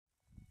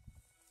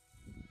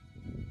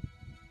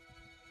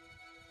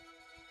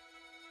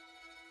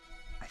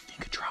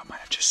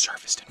just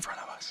surfaced in front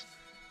of us.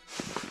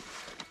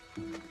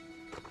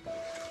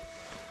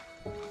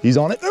 He's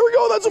on it. There we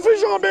go. That's a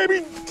fish on, baby.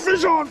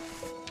 Fish on.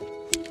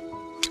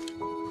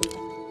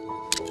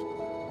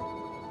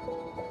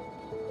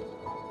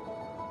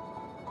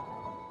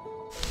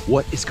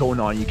 What is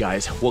going on, you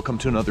guys? Welcome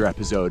to another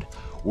episode.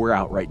 We're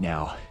out right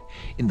now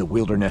in the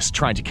wilderness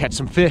trying to catch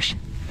some fish.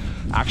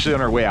 Actually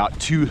on our way out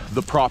to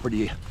the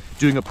property,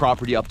 doing a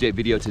property update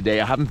video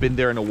today. I haven't been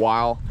there in a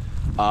while.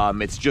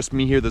 It's just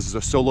me here. This is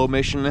a solo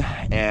mission,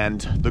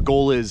 and the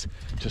goal is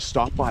to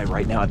stop by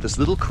right now at this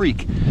little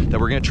creek that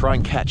we're gonna try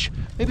and catch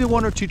maybe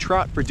 1 or 2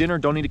 trout for dinner.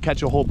 Don't need to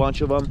catch a whole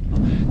bunch of them.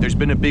 There's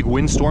been a big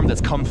windstorm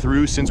that's come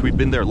through since we've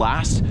been there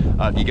last.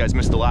 If you guys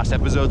missed the last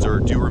episodes or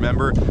do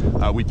remember,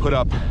 we put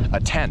up a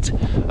tent,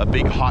 a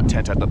big hot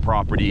tent at the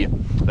property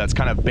that's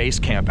kind of base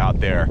camp out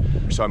there.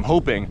 So I'm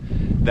hoping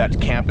that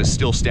camp is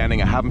still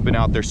standing. I haven't been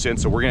out there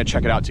since, so we're gonna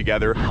check it out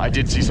together. I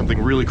did see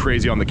something really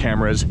crazy on the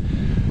cameras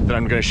that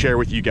I'm gonna share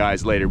with you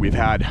guys later. We've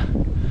had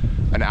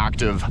an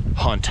active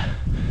hunt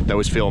that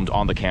was filmed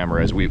on the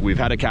cameras. We've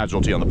had a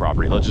casualty on the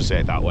property, let's just say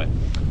it that way.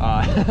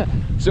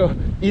 So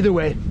either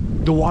way,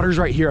 the water's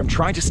right here. I'm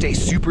trying to stay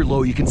super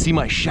low. You can see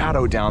my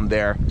shadow down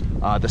there.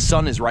 The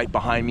sun is right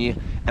behind me,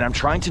 and I'm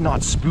trying to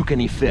not spook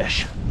any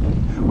fish.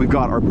 We've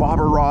got our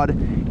bobber rod,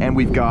 and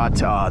we've got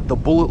the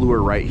bullet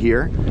lure right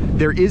here.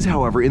 There is,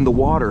 however, in the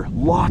water,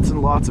 lots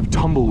and lots of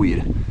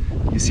tumbleweed.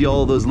 You see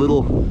all of those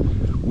little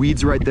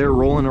weeds right there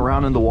rolling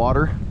around in the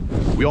water.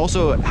 We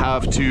also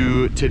have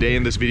to, today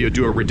in this video,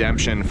 do a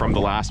redemption from the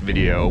last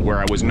video where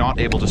I was not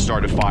able to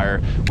start a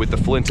fire with the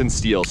flint and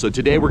steel. So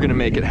today we're gonna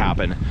make it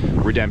happen.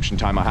 Redemption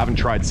time. I haven't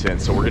tried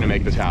since, so we're gonna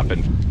make this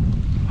happen.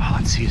 Oh,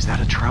 let's see, is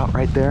that a trout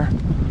right there?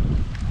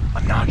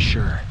 I'm not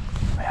sure.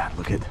 Man,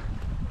 look at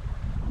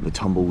the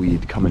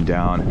tumbleweed coming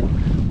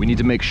down. We need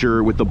to make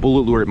sure with the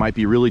bullet lure, it might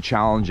be really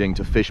challenging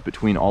to fish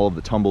between all of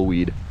the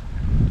tumbleweed.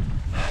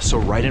 So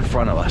right in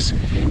front of us,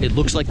 it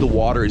looks like the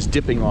water is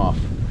dipping off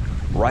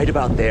right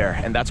about there,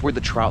 and that's where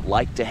the trout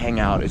like to hang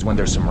out, is when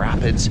there's some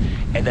rapids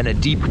and then a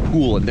deep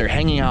pool, and they're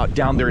hanging out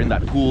down there in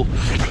that pool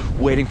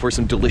waiting for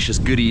some delicious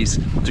goodies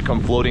to come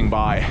floating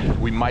by.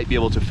 We might be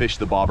able to fish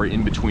the bobber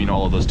in between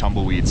all of those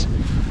tumbleweeds,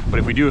 but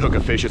if we do hook a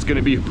fish, it's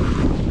gonna be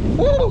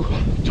woo,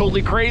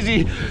 totally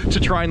crazy to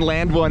try and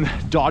land one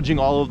dodging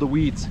all of the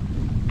weeds.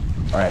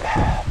 All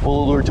right,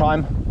 bullet lure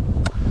time.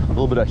 A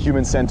little bit of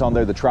human scent on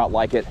there. The trout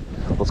like it.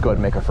 Let's go ahead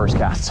and make our first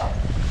casts.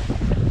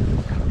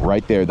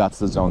 Right there, that's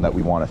the zone that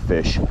we want to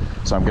fish.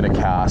 So I'm gonna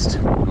cast.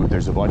 Ooh,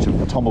 there's a bunch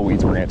of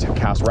tumbleweeds. We're gonna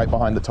cast right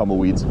behind the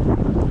tumbleweeds.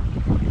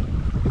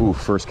 Ooh,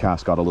 first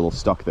cast got a little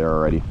stuck there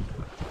already.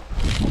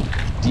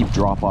 Deep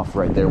drop off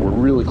right there. We're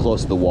really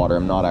close to the water.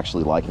 I'm not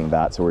actually liking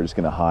that, so we're just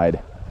gonna hide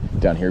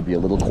down here, be a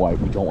little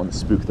quiet. We don't want to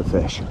spook the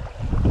fish.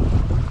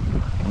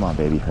 Come on,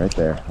 baby, right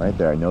there, right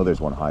there. I know there's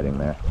one hiding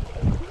there.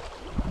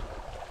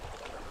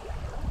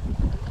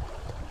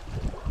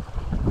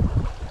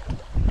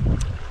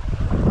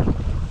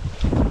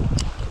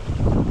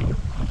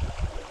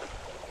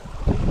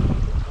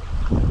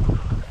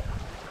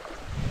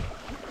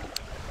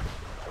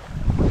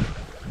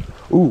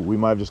 Ooh, we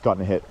might have just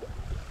gotten a hit.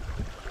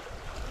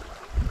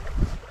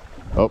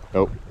 Oh,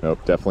 nope, nope,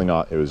 definitely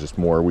not. It was just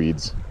more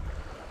weeds.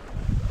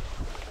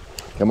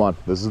 Come on,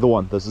 this is the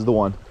one, this is the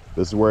one.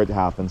 This is where it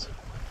happens.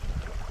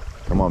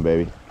 Come on,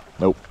 baby.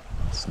 Nope,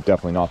 it's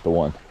definitely not the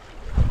one.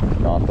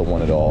 Not the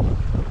one at all.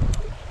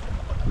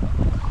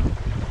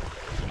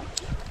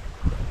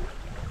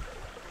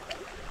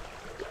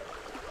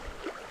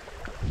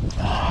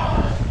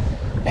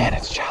 Man,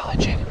 it's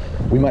challenging.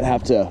 We might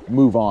have to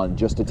move on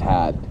just a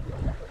tad.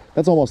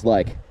 That's almost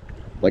like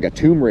a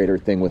Tomb Raider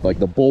thing with like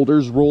the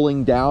boulders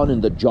rolling down in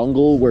the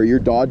jungle where you're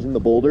dodging the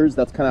boulders.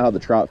 That's kind of how the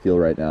trout feel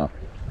right now.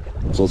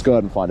 So let's go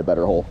ahead and find a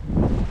better hole.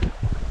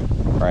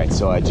 All right,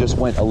 so I just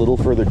went a little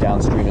further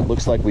downstream. It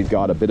looks like we've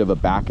got a bit of a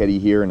back eddy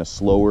here and a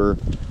slower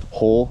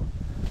hole.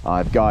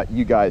 I've got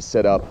you guys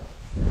set up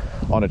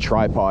on a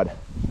tripod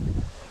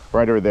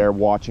right over there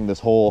watching this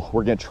hole.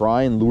 We're gonna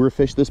try and lure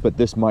fish this, but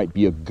this might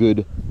be a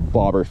good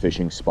bobber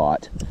fishing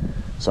spot.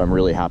 So I'm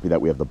really happy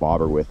that we have the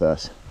bobber with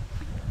us.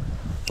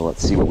 So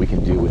let's see what we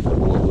can do with the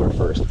bullet lure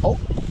first. Oh,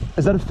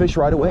 is that a fish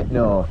right away?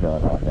 No, no,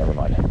 no, never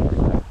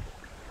mind.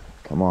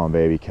 Come on,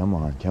 baby, come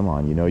on, come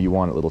on. You know you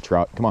want it, little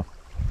trout, come on.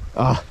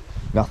 Ah,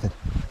 nothing,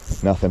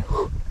 nothing.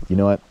 You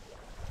know what?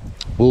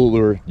 Bullet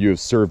lure, you have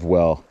served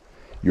well.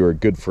 You're a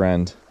good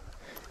friend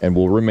and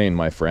will remain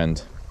my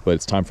friend, but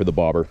it's time for the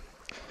bobber.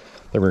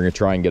 Then we're gonna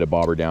try and get a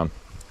bobber down.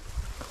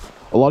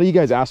 A lot of you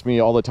guys ask me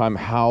all the time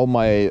how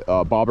my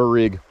bobber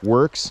rig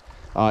works.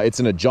 It's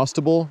an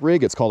adjustable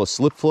rig. It's called a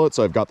slip float.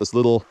 So I've got this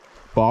little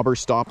bobber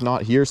stop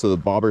knot here, so the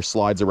bobber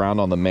slides around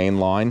on the main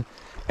line.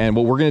 And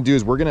what we're gonna do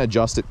is we're gonna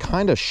adjust it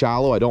kind of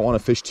shallow. I don't want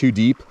to fish too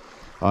deep.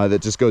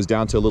 That just goes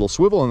down to a little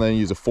swivel, and then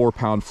use a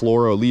 4-pound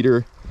fluoro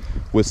leader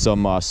with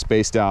some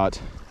spaced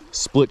out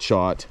split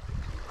shot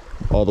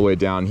all the way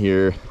down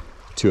here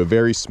to a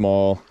very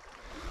small,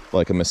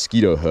 like a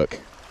mosquito hook.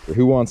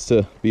 Who wants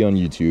to be on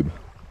YouTube?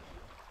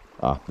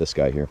 Ah, this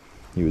guy here.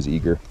 He was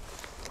eager.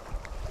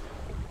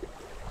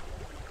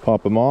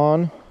 Pop them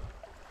on.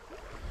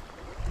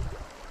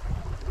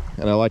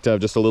 And I like to have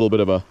just a little bit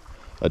of a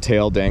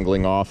tail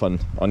dangling off on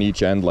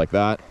each end like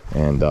that.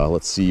 And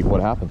let's see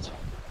what happens.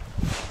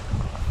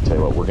 Tell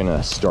you what, we're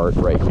gonna start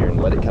right here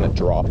and let it kind of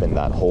drop in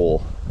that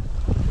hole.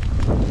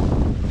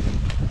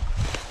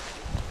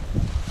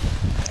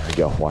 There we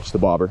go, watch the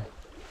bobber.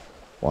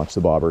 Watch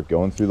the bobber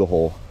going through the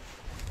hole.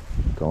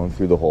 Going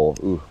through the hole.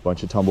 Ooh,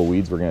 bunch of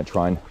tumbleweeds. We're gonna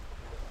try and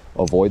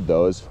avoid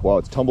those. Wow,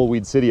 it's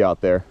tumbleweed city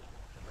out there.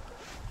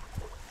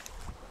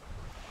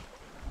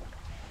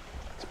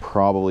 It's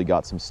probably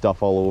got some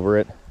stuff all over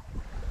it.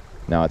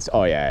 Now it's,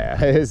 oh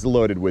yeah, it's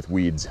loaded with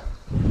weeds.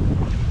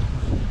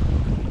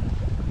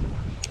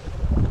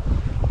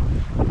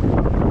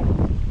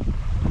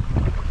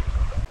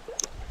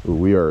 Ooh,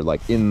 we are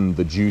like in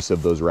the juice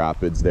of those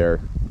rapids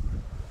there.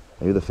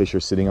 Maybe the fish are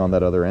sitting on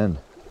that other end.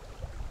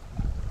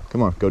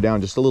 Come on, go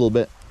down just a little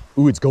bit.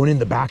 Ooh, it's going in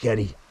the back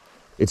eddy.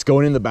 It's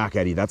going in the back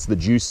eddy. That's the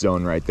juice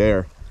zone right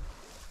there.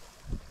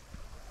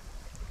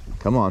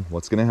 Come on,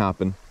 what's gonna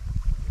happen?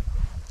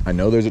 I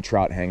know there's a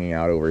trout hanging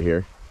out over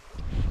here.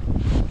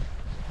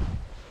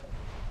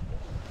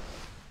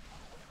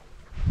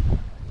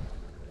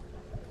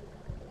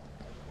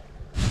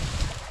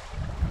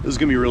 This is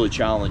gonna be really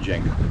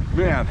challenging.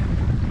 Man,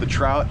 the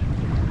trout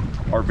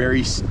are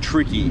very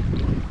tricky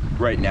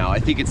right now. I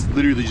think it's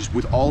literally just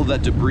with all of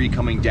that debris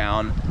coming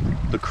down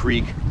the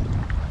creek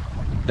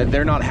that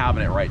they're not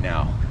having it right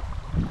now.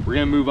 We're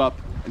gonna move up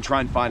and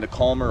try and find a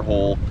calmer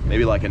hole,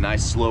 maybe like a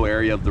nice slow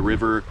area of the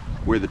river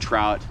where the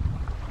trout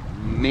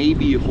may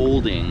be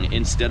holding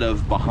instead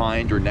of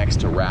behind or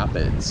next to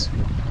rapids.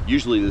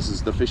 Usually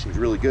the fishing's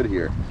really good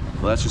here.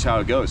 Well, that's just how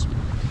it goes.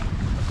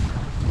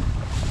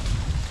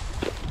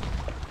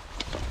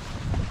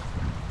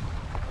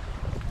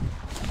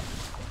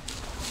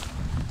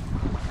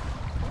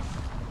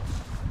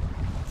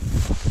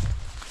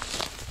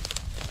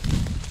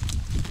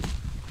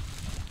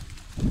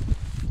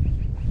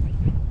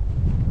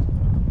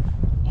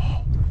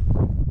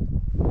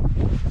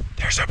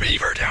 There's a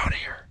beaver down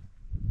here,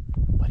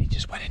 but he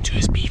just went into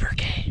his beaver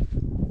cave.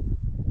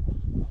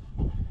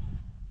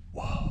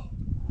 Whoa.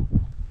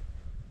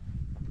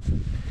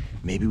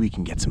 Maybe we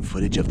can get some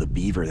footage of the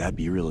beaver. That'd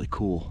be really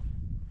cool.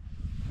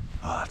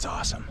 Oh, that's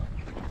awesome.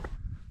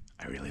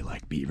 I really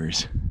like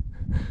beavers.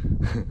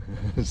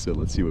 So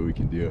let's see what we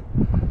can do.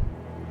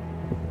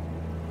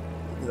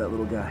 Look at that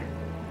little guy.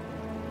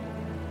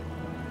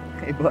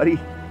 Hey, buddy.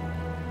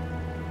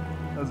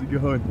 How's it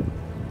going?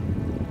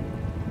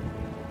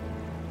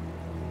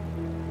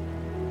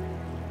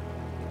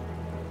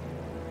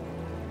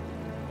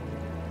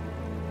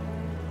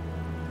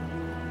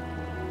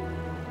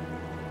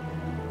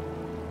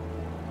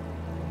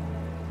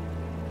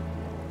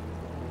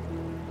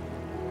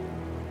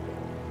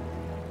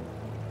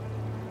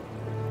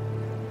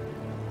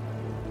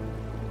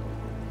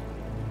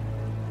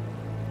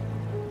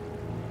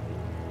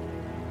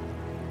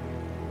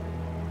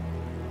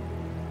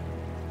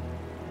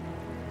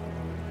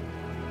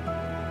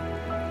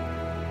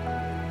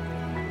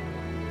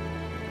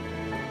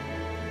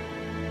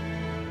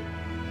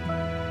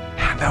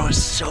 That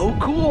was so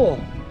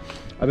cool.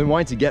 I've been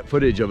wanting to get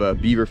footage of a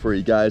beaver for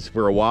you guys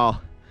for a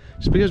while,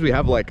 just because we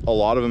have like a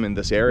lot of them in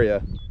this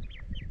area.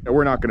 And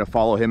we're not gonna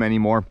follow him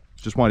anymore.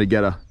 Just wanted to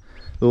get a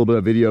little bit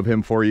of video of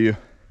him for you.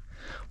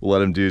 We'll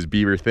let him do his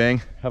beaver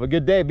thing. Have a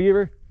good day,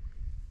 beaver.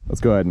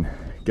 Let's go ahead and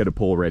get a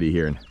pole ready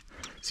here and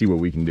see what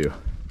we can do.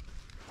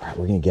 All right,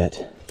 we're gonna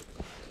get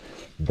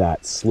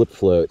that slip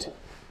float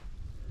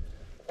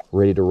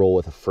ready to roll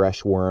with a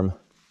fresh worm.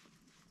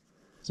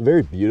 It's a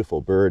very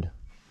beautiful bird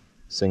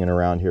singing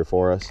around here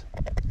for us.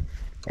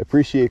 I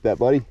appreciate that,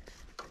 buddy.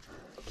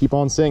 Keep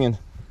on singing.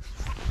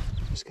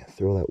 Just gonna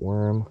throw that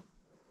worm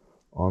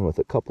on with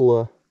a couple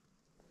of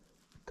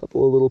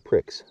little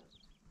pricks.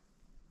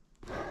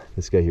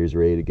 This guy here is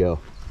ready to go.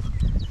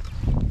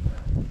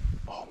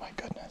 Oh my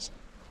goodness.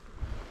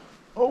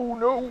 Oh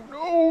no,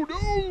 no,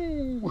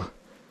 no!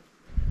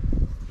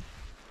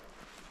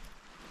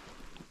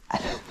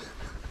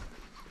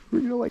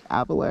 We're gonna like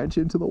avalanche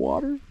into the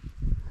water.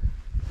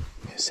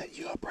 I'm gonna set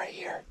you up right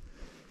here.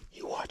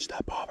 You watch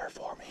that bobber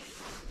for me.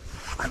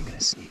 I'm gonna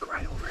sneak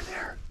right over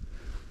there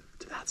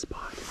to that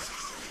spot.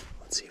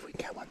 Let's see if we can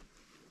get one.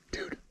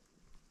 Dude,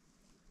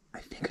 I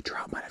think a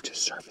trout might have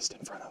just surfaced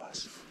in front of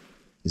us.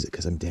 Is it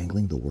because I'm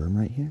dangling the worm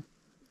right here?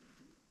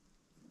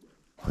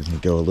 We're gonna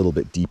go a little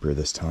bit deeper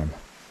this time.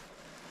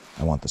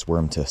 I want this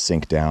worm to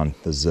sink down.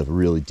 This is a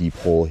really deep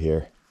hole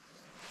here.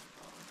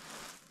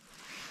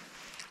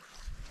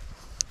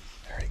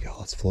 There we go.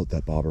 Let's float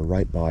that bobber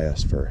right by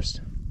us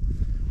first.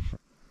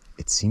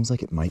 It seems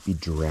like it might be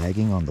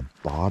dragging on the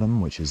bottom,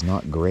 which is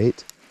not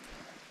great.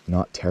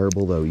 Not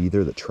terrible though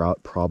either. The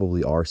trout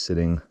probably are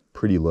sitting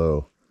pretty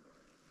low.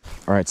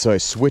 All right, so I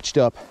switched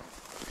up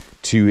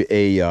to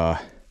a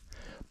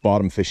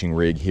bottom fishing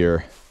rig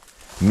here.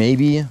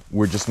 Maybe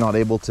we're just not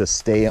able to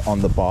stay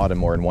on the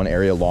bottom or in one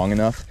area long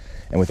enough,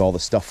 and with all the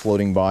stuff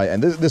floating by,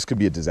 and this could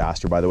be a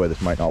disaster, by the way.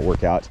 This might not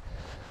work out.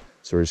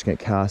 So we're just gonna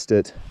cast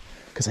it,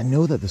 because I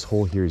know that this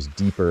hole here is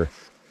deeper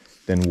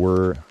than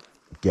we're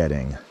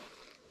getting.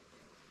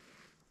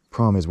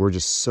 Problem is, we're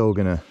just so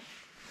gonna,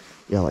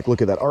 yeah, like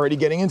look at that, already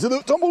getting into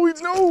the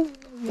tumbleweeds. No!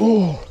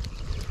 Oh,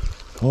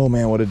 oh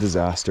man, what a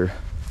disaster.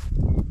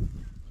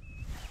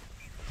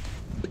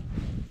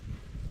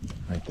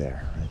 Right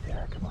there,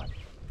 come on.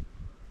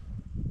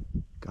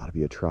 Gotta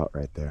be a trout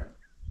right there.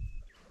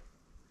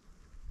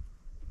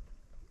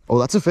 Oh,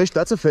 that's a fish,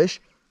 that's a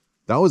fish.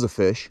 That was a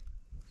fish.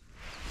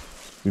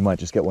 We might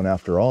just get one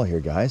after all here,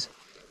 guys.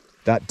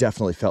 That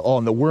definitely fell. Oh,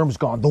 and the worm's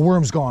gone, the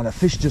worm's gone. A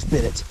fish just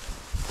bit it.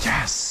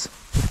 Yes,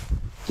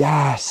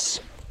 yes.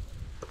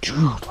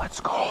 Dude, let's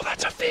go,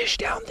 that's a fish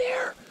down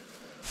there.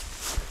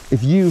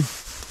 If you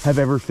have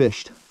ever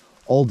fished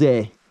all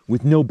day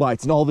with no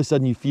bites and all of a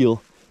sudden you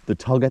feel the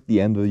tug at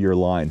the end of your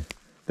line,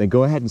 then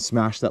go ahead and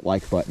smash that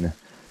like button.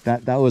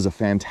 That was a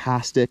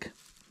fantastic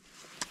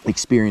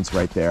experience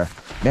right there.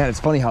 Man, it's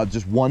funny how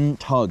just one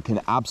tug can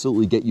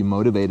absolutely get you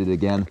motivated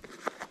again.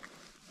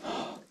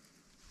 All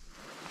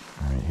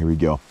right, here we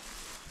go.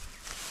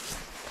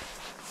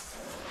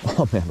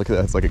 Oh man, look at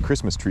that, it's like a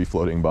Christmas tree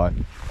floating by.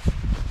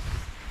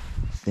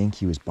 I think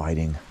he was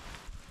biting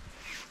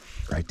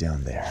right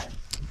down there.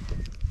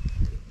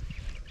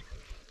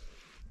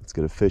 Let's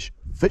get a fish.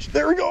 Fish,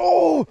 there we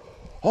go!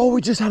 Oh,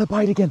 we just had a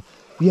bite again.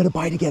 We had a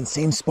bite again,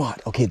 same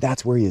spot. Okay,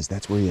 that's where he is,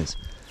 that's where he is.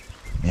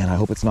 Man, I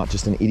hope it's not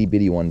just an itty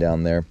bitty one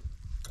down there.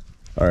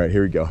 All right,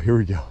 here we go, here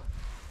we go.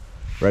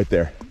 Right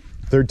there.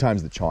 Third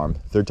time's the charm,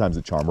 third time's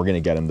the charm. We're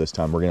gonna get him this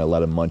time. We're gonna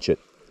let him munch it.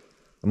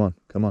 Come on,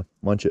 come on,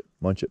 munch it,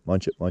 munch it,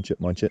 munch it, munch it,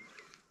 munch it.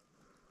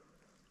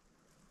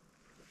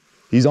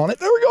 He's on it,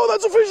 there we go,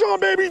 that's a fish on,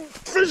 baby,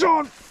 fish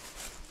on.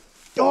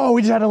 Oh,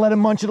 we just had to let him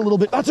munch it a little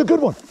bit. That's a good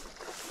one,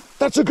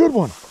 that's a good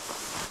one.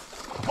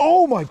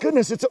 Oh my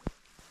goodness,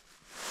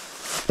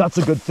 that's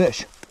a good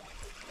fish.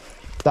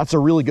 That's a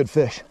really good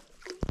fish.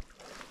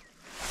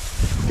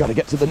 Gotta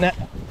get to the net.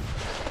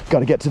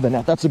 Gotta get to the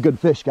net. That's a good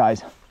fish,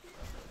 guys.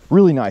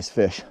 Really nice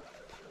fish.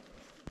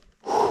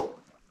 Whew.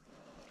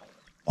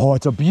 Oh,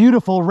 it's a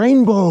beautiful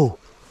rainbow.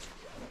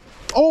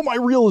 Oh, my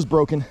reel is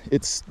broken.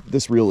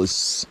 This reel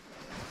has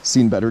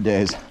seen better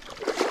days.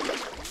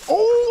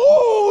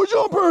 Oh,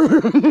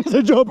 jumper! It's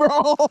a jumper.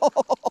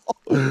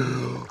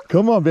 Oh.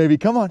 Come on, baby.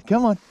 Come on,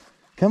 come on,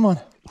 come on.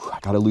 I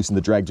gotta loosen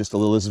the drag just a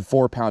little. This is a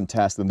 4-pound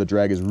test and the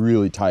drag is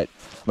really tight.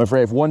 I'm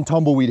afraid if one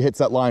tumbleweed hits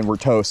that line, we're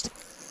toast.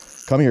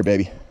 Come here,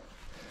 baby.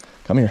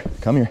 Come here,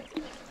 come here,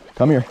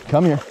 come here,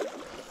 come here.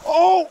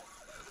 Oh,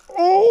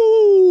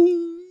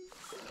 oh,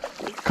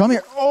 come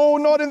here. Oh,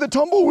 not in the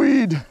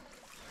tumbleweed.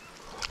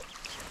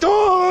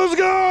 Oh, let's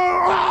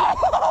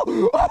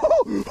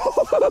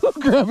go.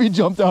 Gravy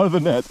jumped out of the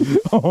net.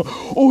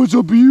 Oh, it's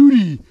a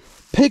beauty.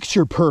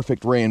 Picture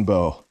perfect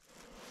rainbow.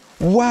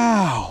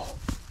 Wow.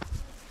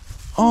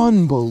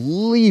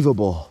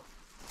 Unbelievable.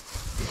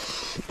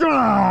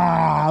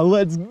 Ah,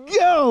 let's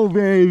go,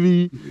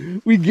 baby.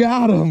 We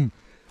got him.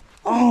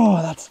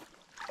 Oh, that's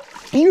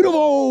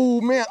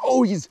beautiful, man.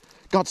 Oh, he's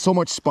got so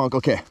much spunk.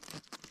 Okay.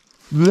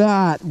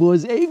 That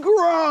was a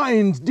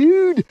grind,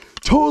 dude.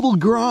 Total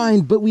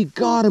grind, but we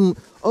got him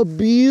a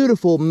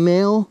beautiful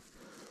male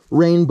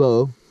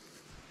rainbow.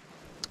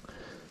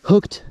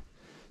 Hooked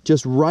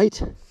just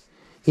right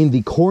in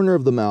the corner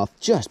of the mouth,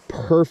 just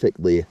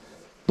perfectly,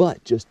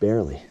 but just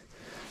barely.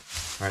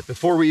 All right,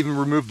 before we even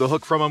remove the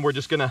hook from him, we're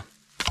just gonna,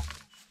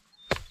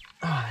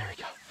 there we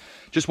go.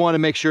 Just want to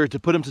make sure to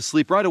put him to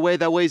sleep right away.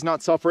 That way he's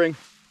not suffering.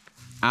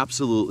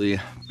 Absolutely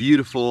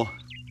beautiful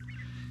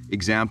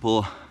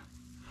example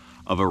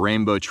of a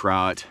rainbow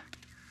trout.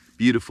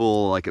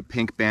 Beautiful, like a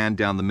pink band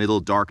down the middle,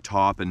 dark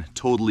top, and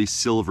totally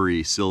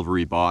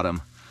silvery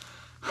bottom.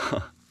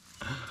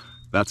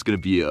 That's gonna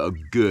be a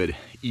good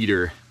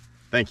eater.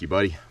 Thank you,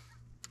 buddy.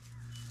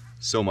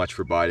 So much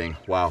for biting.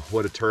 Wow,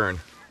 what a turn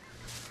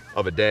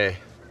of a day.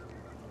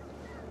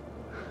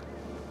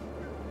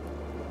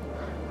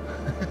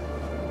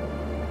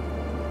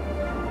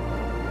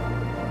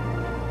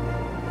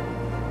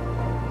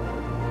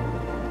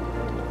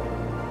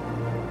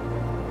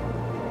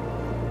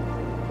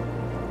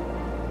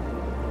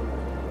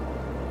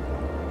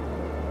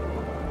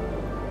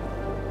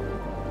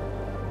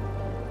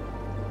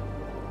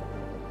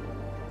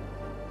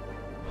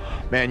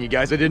 Man, you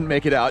guys, I didn't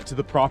make it out to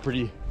the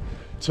property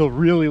till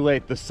really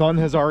late. The sun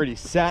has already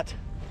set.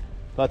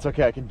 That's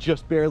okay, I can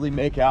just barely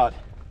make out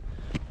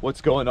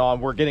what's going on.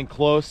 We're getting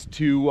close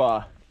to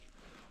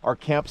our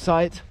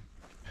campsite.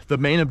 The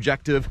main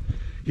objective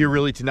here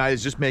really tonight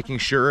is just making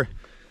sure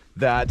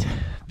that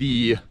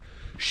the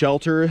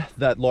shelter,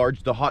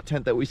 the hot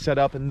tent that we set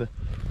up in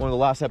one of the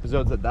last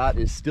episodes, that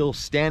is still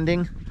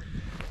standing.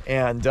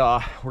 And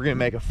we're gonna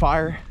make a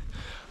fire.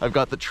 I've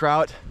got the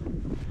trout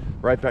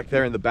right back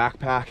there in the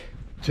backpack.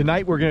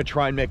 Tonight we're gonna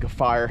try and make a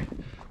fire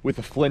with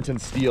a flint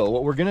and steel.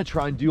 What we're gonna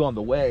try and do on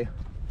the way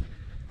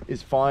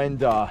is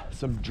find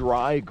some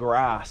dry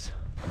grass.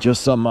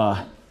 Just some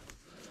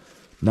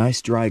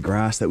nice dry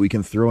grass that we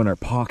can throw in our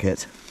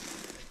pocket.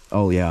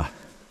 Oh yeah.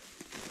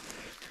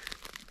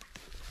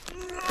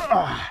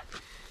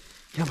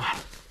 Come on.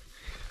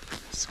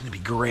 This is gonna be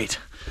great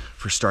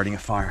for starting a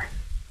fire.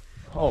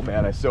 Oh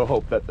man, I so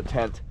hope that the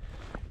tent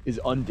is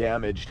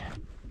undamaged.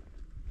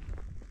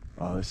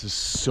 Oh, this is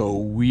so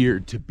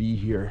weird to be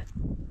here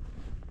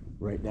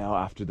right now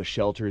after the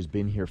shelter has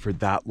been here for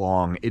that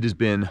long. It has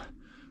been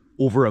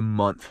over a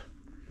month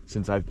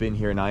since I've been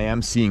here, and I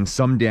am seeing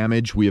some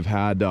damage. We have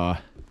had,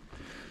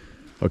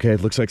 okay,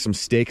 it looks like some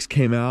stakes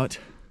came out.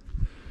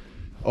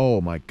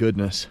 Oh my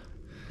goodness.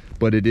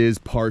 But it is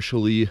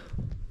partially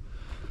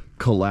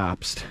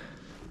collapsed.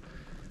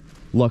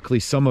 Luckily,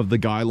 some of the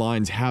guy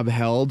lines have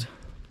held.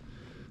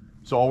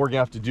 So all we're gonna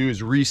have to do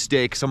is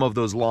restake some of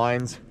those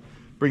lines,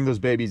 bring those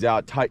babies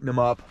out, tighten them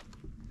up,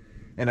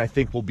 and I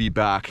think we'll be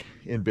back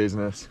in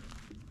business.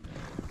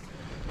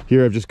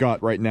 Here I've just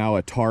got right now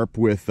a tarp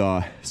with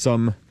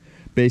some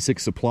basic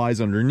supplies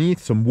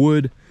underneath, some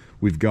wood.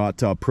 We've got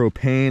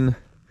propane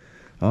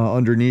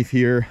underneath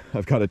here.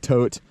 I've got a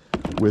tote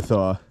with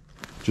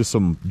just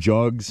some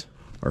jugs,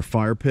 our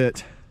fire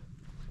pit.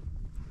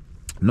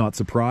 Not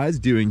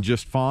surprised, doing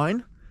just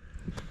fine.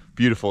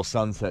 Beautiful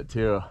sunset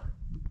too.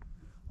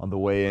 On the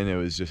way in, it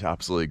was just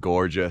absolutely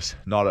gorgeous.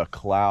 Not a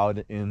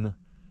cloud in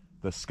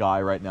the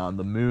sky right now, and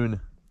the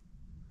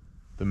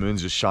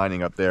moon's just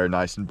shining up there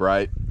nice and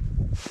bright.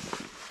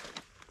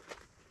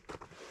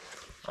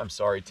 I'm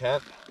sorry,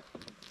 tent.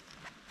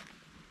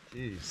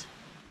 Jeez.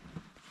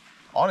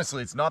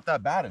 Honestly, it's not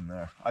that bad in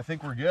there. I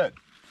think we're good.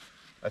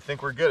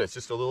 It's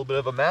just a little bit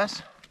of a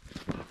mess.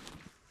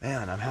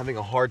 Man, I'm having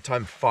a hard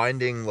time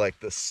finding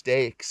like the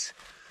stakes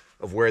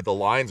of where the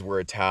lines were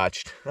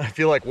attached. I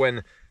feel like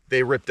when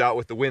they ripped out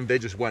with the wind, they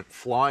just went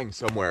flying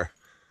somewhere.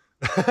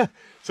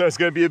 So it's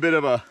gonna be a bit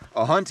of a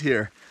hunt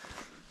here.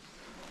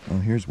 Oh,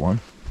 here's one.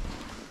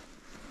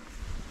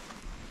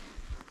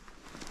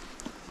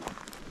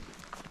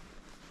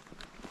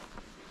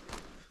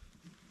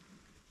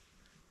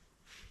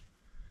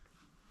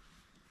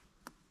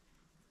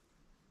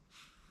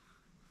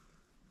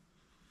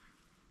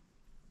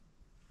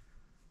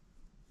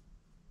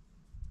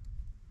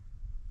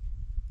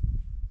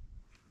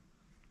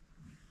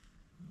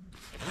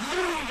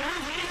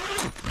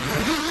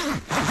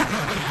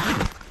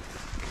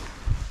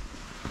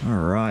 All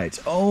right.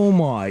 Oh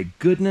my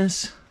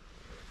goodness.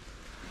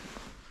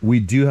 We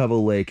do have a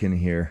lake in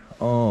here.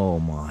 Oh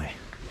my.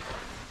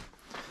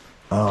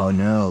 Oh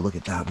no, look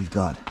at that. We've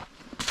got,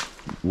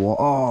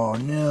 oh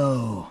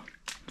no.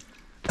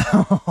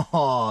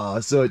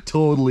 So it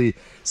totally,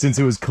 since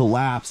it was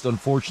collapsed,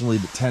 unfortunately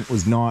the tent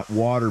was not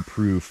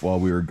waterproof while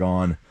we were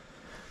gone.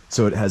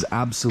 So it has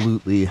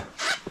absolutely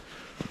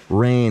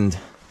rained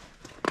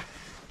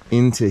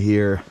into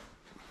here.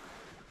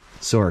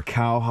 So our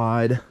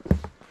cowhide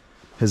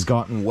has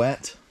gotten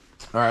wet.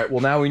 All right, well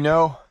now we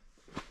know.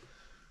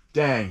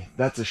 Dang,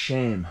 that's a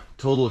shame,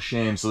 total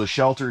shame. So the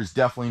shelter is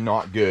definitely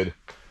not good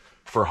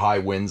for high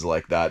winds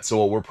like that. So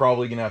what we're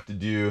probably gonna have to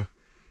do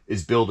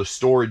is build a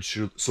storage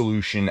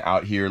solution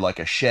out here, like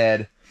a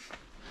shed.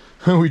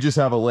 We just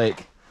have a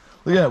lake.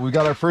 Look at that, we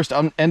got our first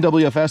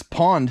NWFS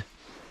pond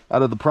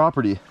out of the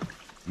property.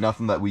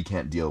 Nothing that we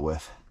can't deal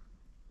with.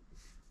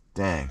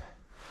 Dang.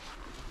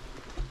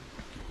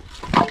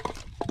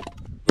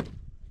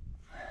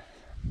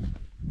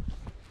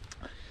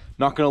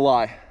 Not gonna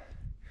lie,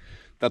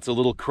 that's a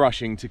little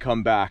crushing to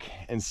come back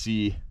and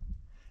see.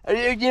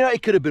 You know,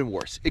 it could have been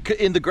worse. It could,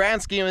 in the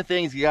grand scheme of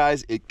things, you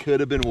guys, it could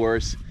have been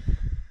worse.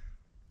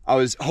 I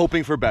was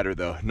hoping for better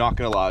though, not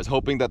gonna lie. I was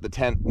hoping that the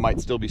tent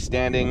might still be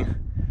standing,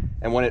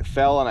 and when it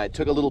fell and I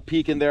took a little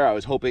peek in there, I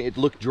was hoping it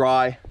looked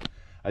dry.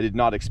 I did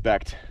not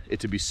expect it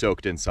to be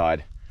soaked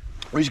inside.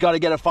 We just gotta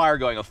get a fire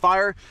going. A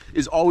fire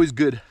is always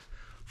good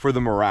for the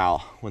morale.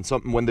 When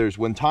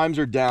times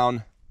are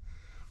down,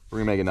 we're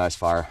gonna make a nice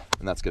fire,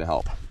 and that's gonna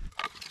help.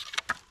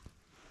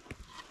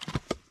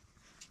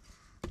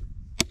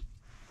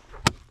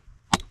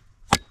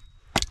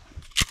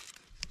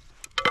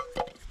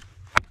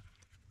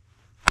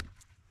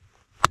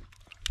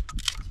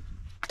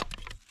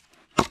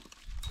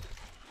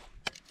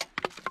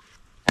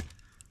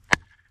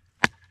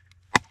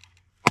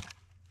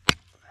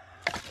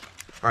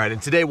 All right, and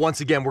today,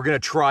 once again, we're gonna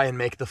try and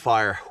make the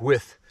fire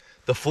with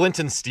the flint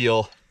and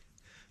steel,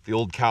 the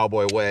old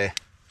cowboy way.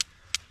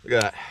 Look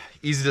at that,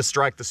 easy to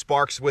strike the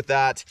sparks with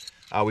that.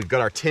 We've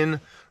got our tin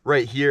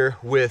right here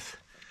with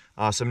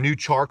some new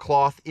char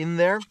cloth in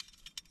there.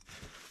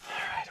 All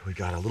right, we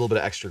got a little bit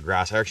of extra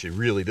grass.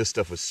 This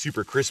stuff was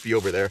super crispy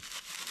over there.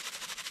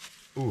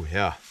 Ooh,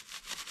 yeah.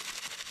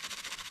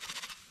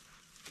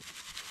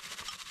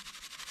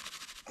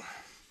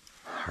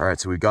 All right,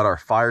 so we've got our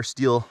fire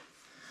steel.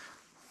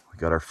 We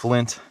got our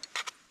flint.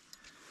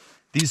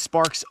 These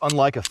sparks,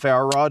 unlike a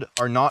ferro rod,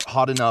 are not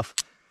hot enough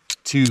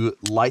to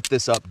light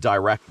this up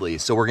directly.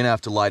 So we're gonna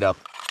have to light up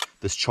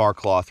this char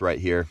cloth right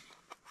here.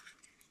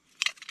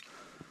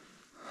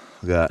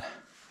 Look at that.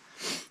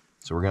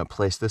 So we're gonna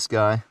place this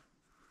guy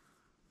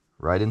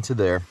right into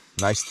there.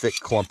 Nice thick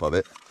clump of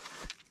it.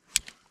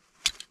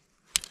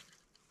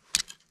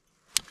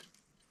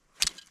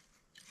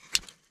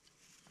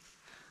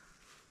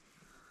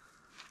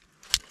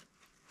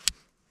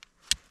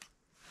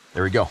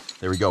 There we go.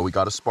 There we go. We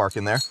got a spark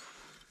in there.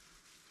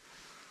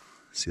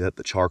 See that?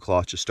 The char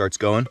cloth just starts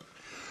going.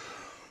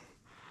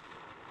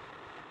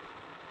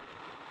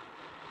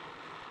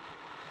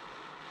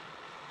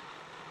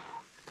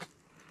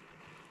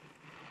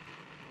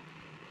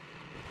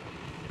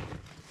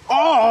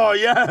 Oh,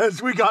 yes,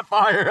 we got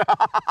fire.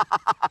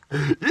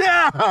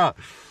 Yeah.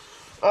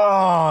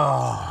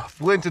 Oh,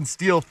 flint and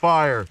steel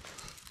fire.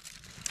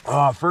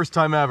 Oh, first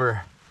time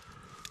ever.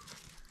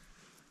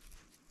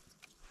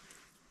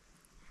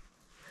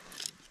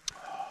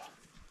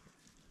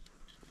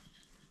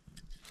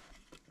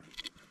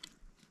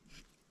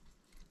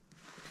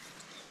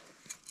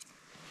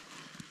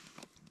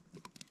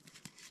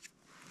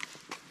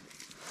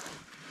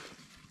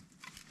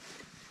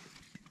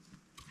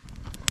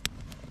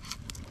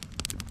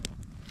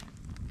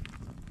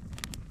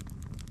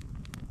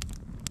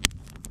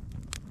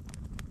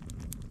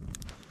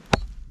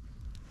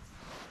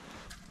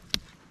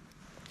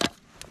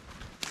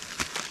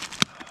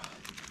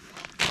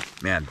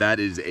 Man, that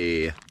is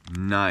a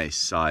nice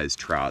sized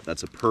trout.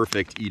 That's a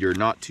perfect eater,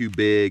 not too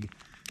big,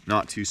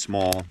 not too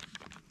small.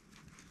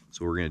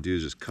 So what we're gonna do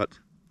is just cut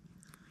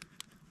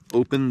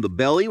open the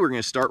belly. We're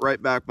gonna start right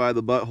back by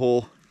the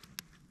butthole.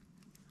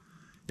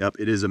 Yep,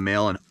 it is a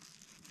male, and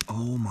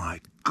oh my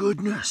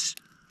goodness,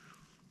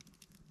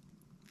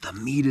 the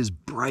meat is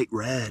bright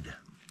red.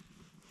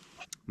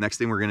 Next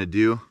thing we're gonna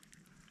do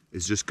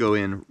is just go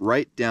in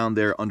right down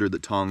there under the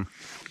tongue,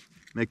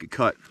 make a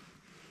cut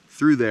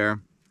through there,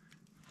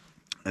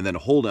 and then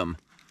hold him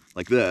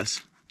like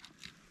this,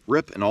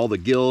 rip, and all the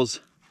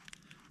gills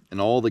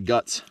and all the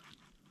guts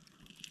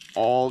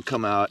all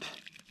come out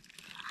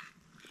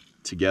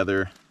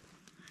together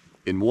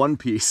in one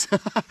piece.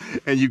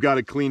 And you've got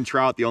a clean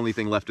trout. The only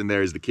thing left in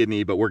there is the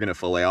kidney, but we're gonna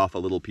fillet off a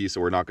little piece,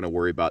 so we're not gonna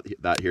worry about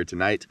that here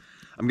tonight.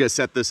 I'm gonna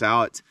set this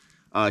out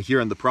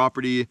here on the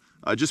property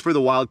just for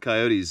the wild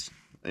coyotes.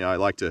 You know, I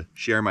like to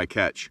share my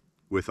catch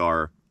with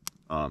our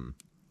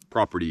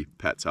property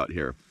pets out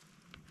here.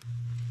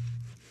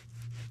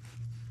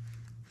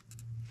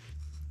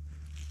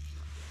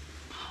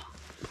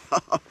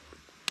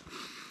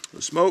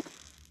 The smoke.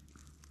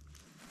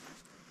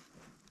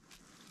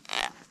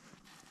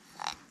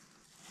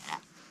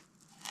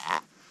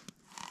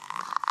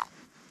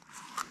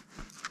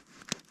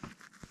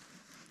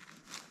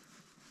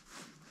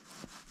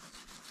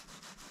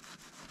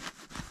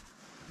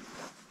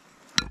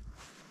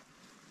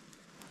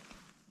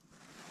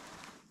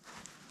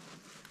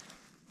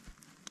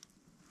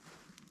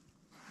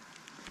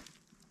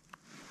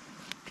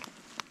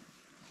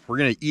 We're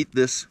gonna eat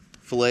this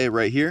fillet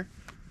right here,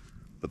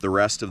 but the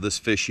rest of this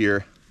fish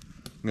here,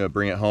 I'm gonna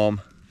bring it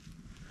home.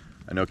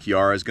 I know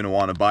Kiara is gonna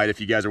wanna bite. If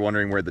you guys are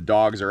wondering where the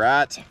dogs are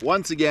at,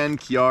 once again,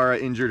 Kiara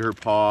injured her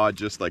paw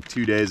just like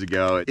 2 days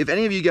ago. If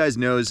any of you guys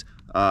knows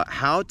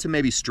how to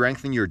maybe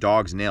strengthen your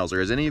dog's nails, or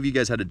has any of you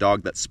guys had a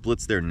dog that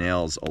splits their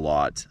nails a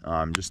lot?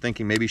 I'm just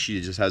thinking maybe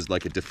she just has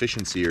like a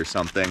deficiency or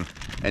something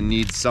and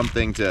needs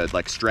something to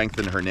like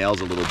strengthen her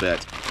nails a little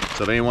bit.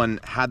 So if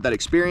anyone had that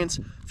experience,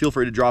 feel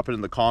free to drop it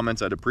in the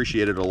comments. I'd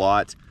appreciate it a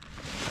lot.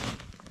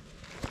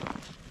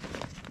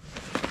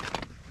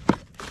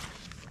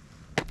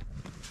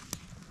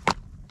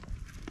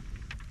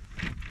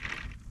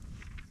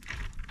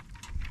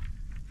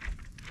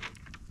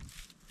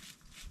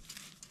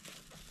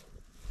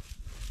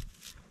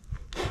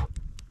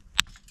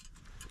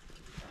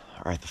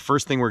 All right, the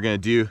first thing we're gonna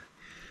do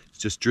is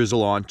just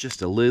drizzle on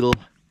just a little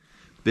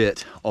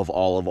bit of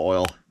olive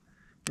oil.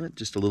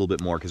 Just a little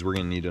bit more, because we're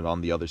gonna need it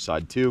on the other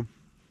side too.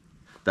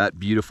 That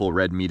beautiful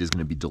red meat is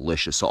gonna be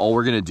delicious. So all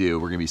we're gonna do,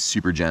 we're gonna be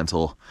super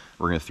gentle.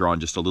 We're gonna throw on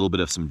just a little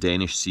bit of some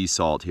Danish sea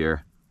salt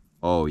here.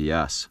 Oh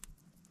yes.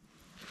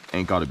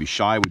 Ain't gotta be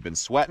shy, we've been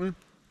sweating.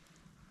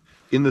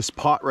 In this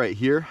pot right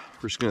here,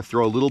 we're just gonna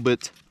throw a little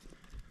bit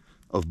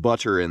of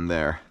butter in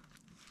there.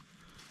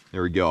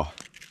 There we go.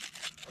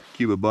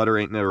 Cube of butter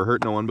ain't never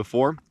hurt no one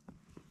before.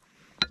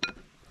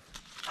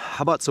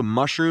 How about some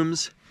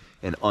mushrooms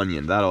and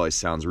onion? That always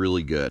sounds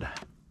really good.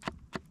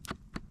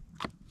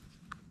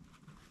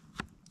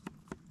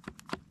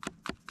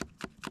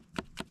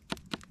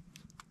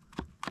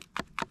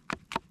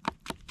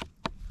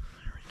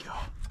 There we go.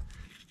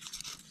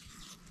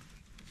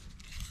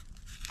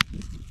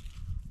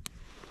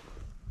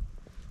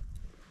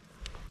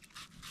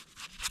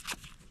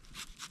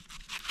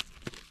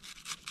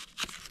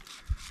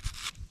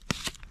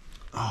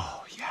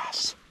 Oh,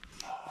 yes.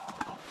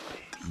 Oh,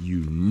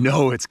 you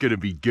know it's gonna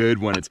be good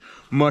when it's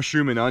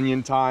mushroom and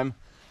onion time.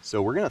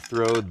 So we're gonna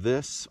throw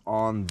this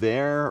on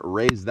there,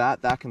 raise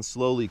that. That can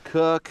slowly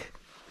cook.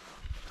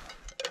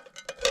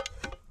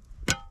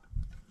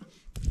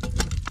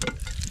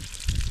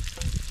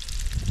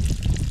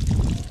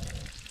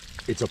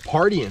 It's a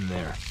party in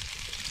there.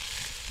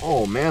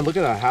 Oh man, look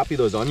at how happy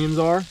those onions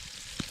are.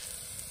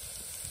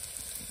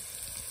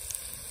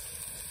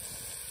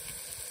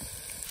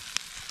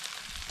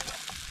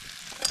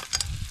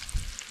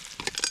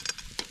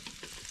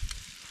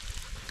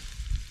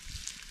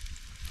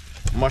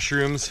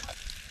 Mushrooms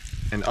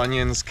and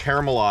onions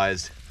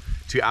caramelized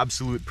to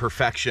absolute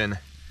perfection.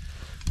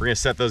 We're gonna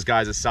set those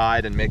guys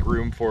aside and make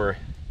room for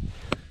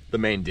the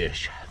main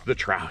dish, the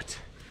trout.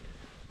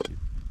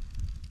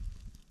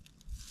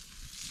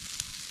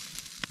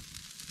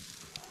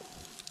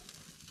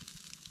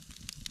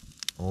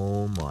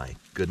 Oh my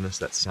goodness,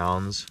 that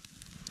sounds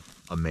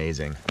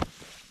amazing.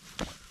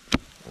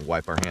 We'll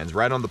wipe our hands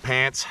right on the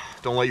pants.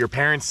 Don't let your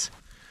parents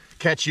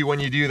catch you when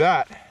you do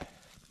that.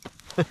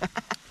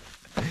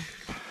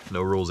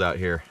 No rules out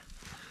here.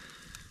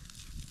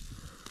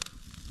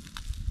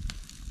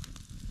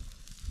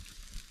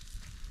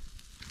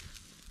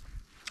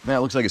 Man, it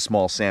looks like a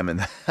small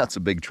salmon. That's a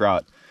big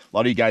trout. A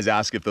lot of you guys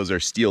ask if those are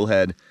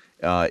steelhead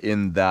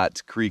in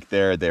that creek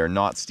there. They're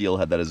not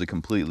steelhead. That is a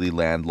completely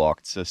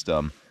landlocked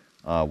system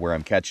where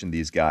I'm catching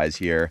these guys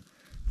here.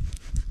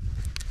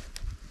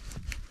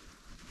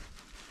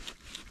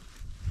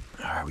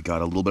 All right, we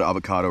got a little bit of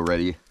avocado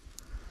ready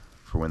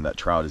for when that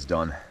trout is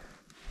done.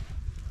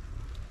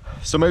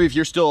 So maybe if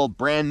you're still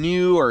brand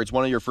new or it's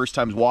one of your first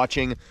times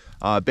watching,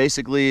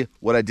 basically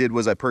what I did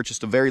was I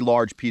purchased a very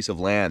large piece of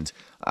land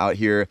out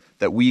here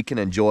that we can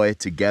enjoy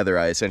together.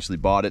 I essentially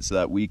bought it so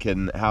that we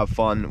can have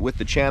fun with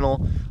the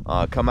channel,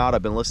 come out.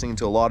 I've been listening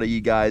to a lot of you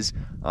guys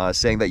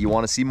saying that you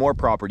want to see more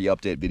property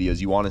update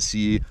videos. You want to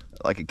see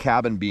like a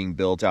cabin being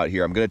built out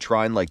here. I'm going to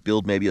try and like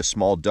build maybe a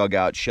small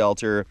dugout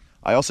shelter.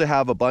 I also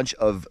have a bunch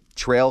of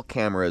trail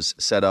cameras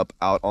set up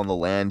out on the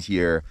land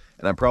here,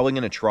 and I'm probably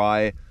going to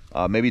try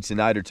maybe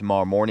tonight or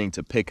tomorrow morning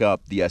to pick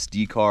up the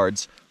SD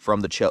cards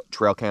from the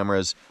trail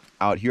cameras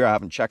out here. I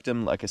haven't checked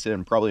them, like I said,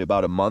 in probably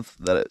about a month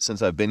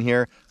since I've been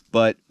here,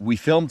 but we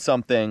filmed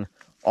something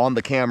on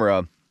the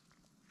camera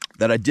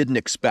that I didn't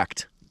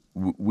expect.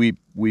 We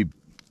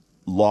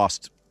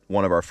lost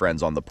one of our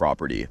friends on the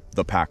property,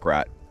 the pack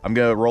rat. I'm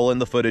gonna roll in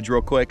the footage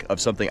real quick of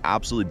something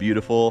absolutely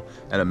beautiful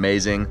and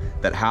amazing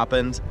that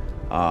happened.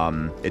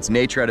 It's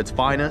nature at its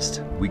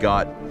finest. We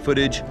got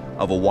footage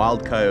of a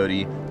wild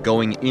coyote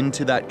going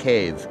into that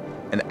cave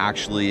and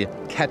actually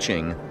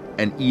catching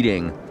and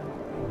eating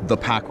the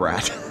pack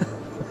rat.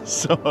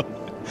 So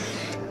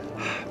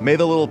may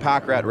the little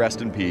pack rat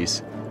rest in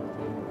peace.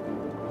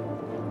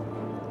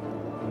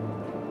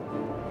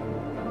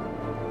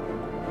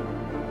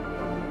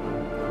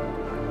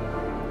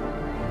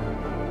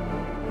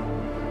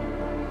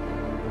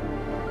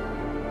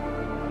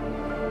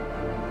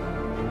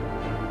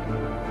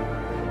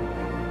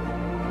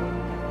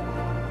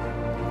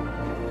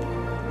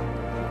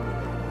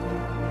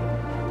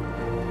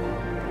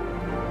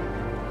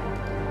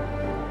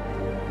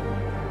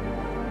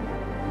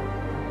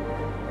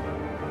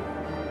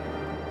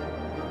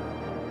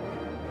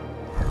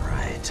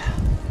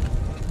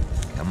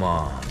 Come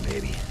on,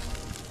 baby.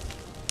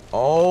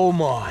 Oh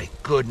my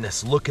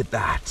goodness, look at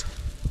that.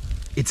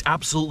 It's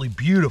absolutely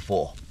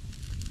beautiful.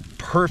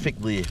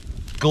 Perfectly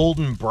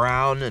golden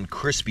brown and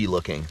crispy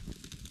looking.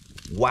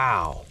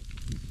 Wow.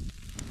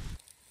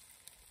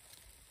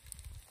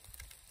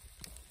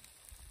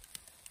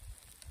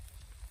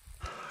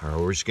 All right, what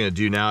we're just gonna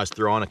do now is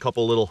throw on a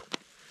couple little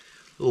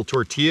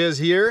tortillas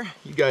here.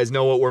 You guys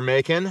know what we're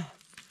making. A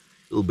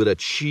little bit of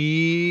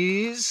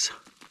cheese.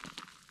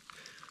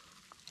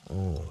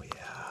 Oh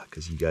yeah,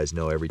 because you guys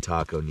know every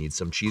taco needs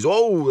some cheese.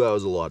 Oh, that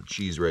was a lot of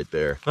cheese right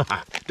there.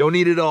 Don't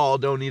eat it all,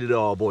 don't eat it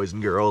all, boys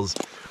and girls.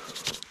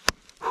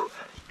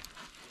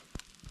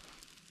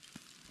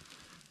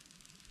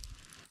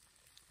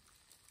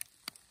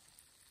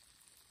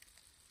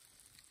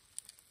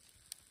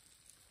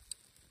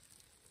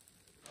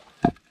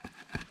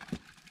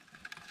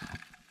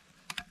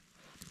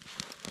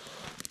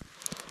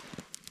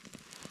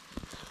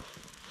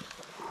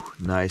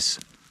 Nice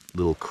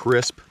little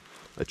crisp,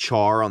 a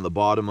char on the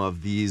bottom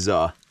of these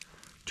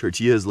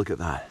tortillas. Look at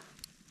that.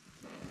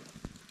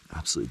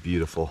 Absolutely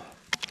beautiful.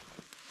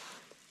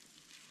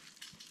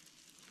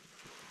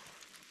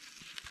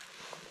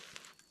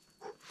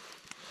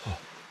 Oh,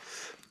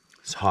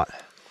 it's hot.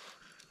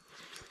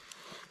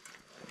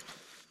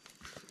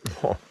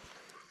 Oh.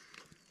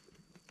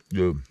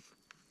 Dude.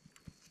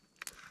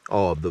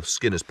 Oh, the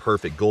skin is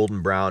perfect,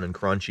 golden brown and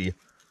crunchy.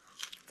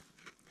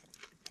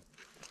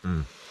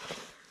 Mm.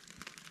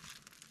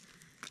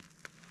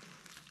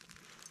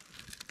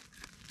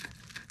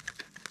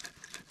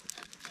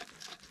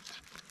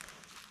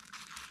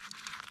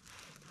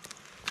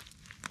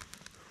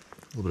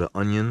 A little bit of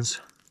onions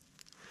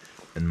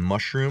and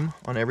mushroom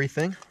on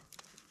everything.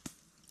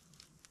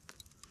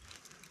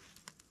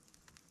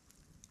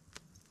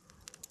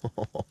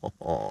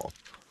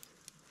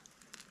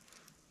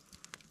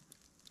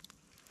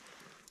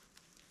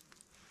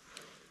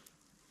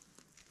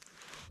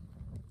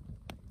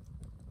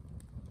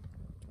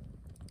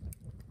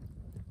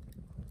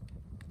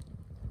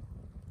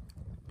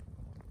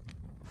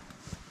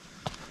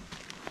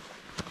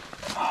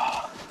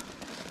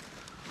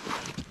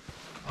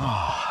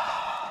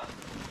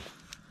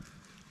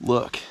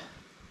 Look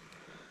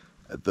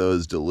at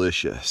those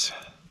delicious,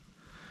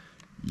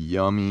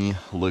 yummy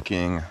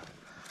looking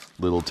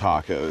little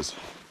tacos.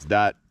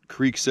 That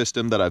creek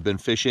system that I've been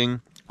fishing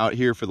out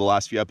here for the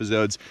last few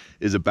episodes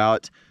is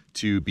about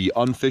to be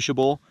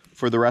unfishable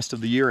for the rest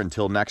of the year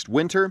until next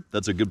winter.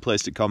 That's a good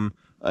place to come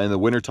in the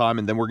wintertime,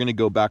 and then we're gonna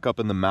go back up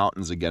in the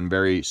mountains again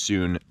very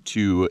soon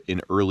to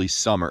in early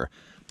summer.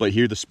 But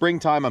here, the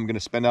springtime, I'm gonna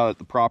spend out at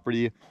the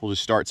property. We'll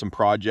just start some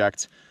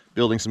projects,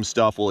 building some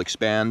stuff. We'll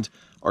expand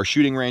our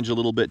shooting range a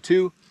little bit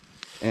too,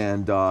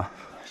 and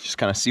just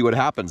kind of see what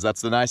happens.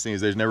 That's the nice thing,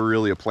 is there's never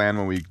really a plan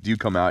when we do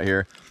come out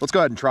here. Let's go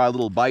ahead and try a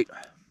little bite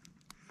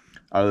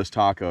out of this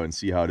taco and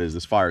see how it is.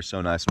 This fire is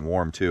so nice and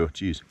warm too.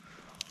 Jeez.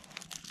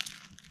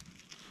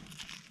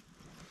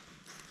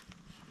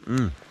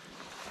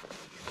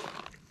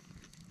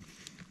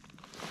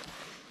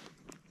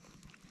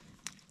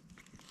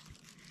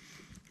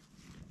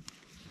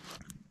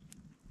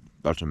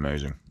 That's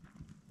amazing.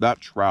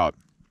 That trout.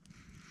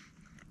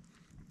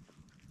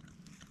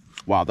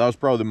 Wow, that was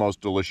probably the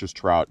most delicious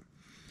trout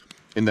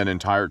in that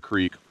entire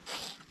creek.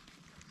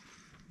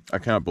 I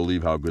can't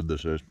believe how good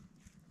this is.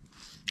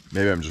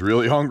 Maybe I'm just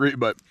really hungry,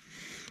 but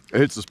it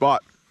hits the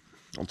spot.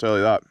 I'll tell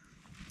you that.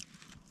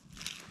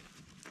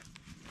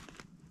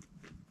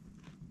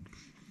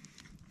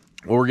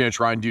 What we're gonna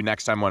try and do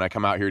next time when I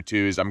come out here too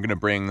is I'm gonna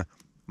bring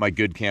my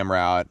good camera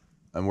out,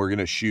 and we're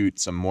gonna shoot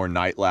some more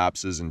night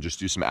lapses and just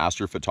do some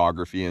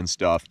astrophotography and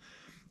stuff.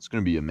 It's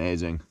gonna be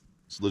amazing.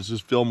 So let's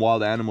just film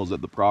wild animals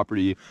at the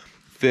property,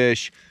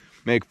 fish,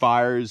 make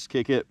fires,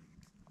 kick it,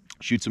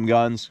 shoot some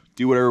guns,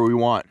 do whatever we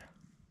want.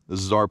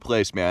 This is our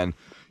place, man.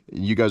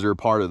 You guys are a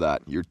part of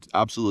that. You're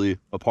absolutely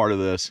a part of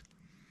this.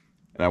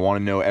 And I want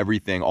to know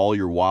everything, all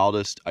your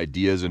wildest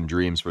ideas and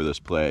dreams for this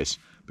place,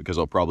 because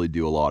I'll probably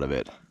do a lot of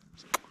it.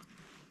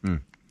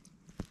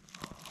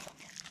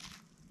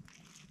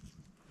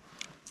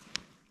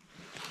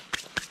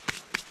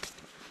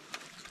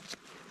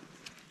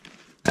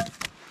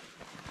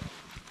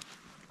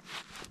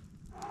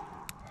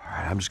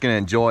 I'm just gonna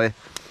enjoy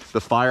the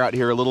fire out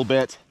here a little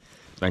bit.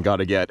 I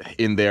gotta get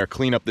in there,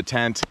 clean up the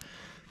tent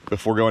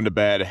before going to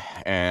bed.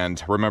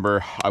 And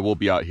remember, I will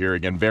be out here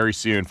again very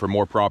soon for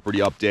more property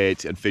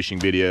updates and fishing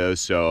videos.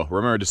 So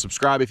remember to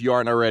subscribe if you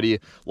aren't already,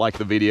 like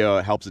the video,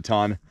 it helps a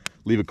ton.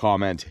 Leave a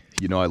comment,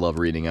 you know I love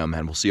reading them,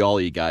 and we'll see all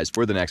of you guys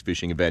for the next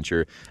fishing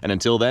adventure. And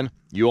until then,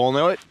 you all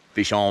know it,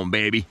 fish on,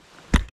 baby.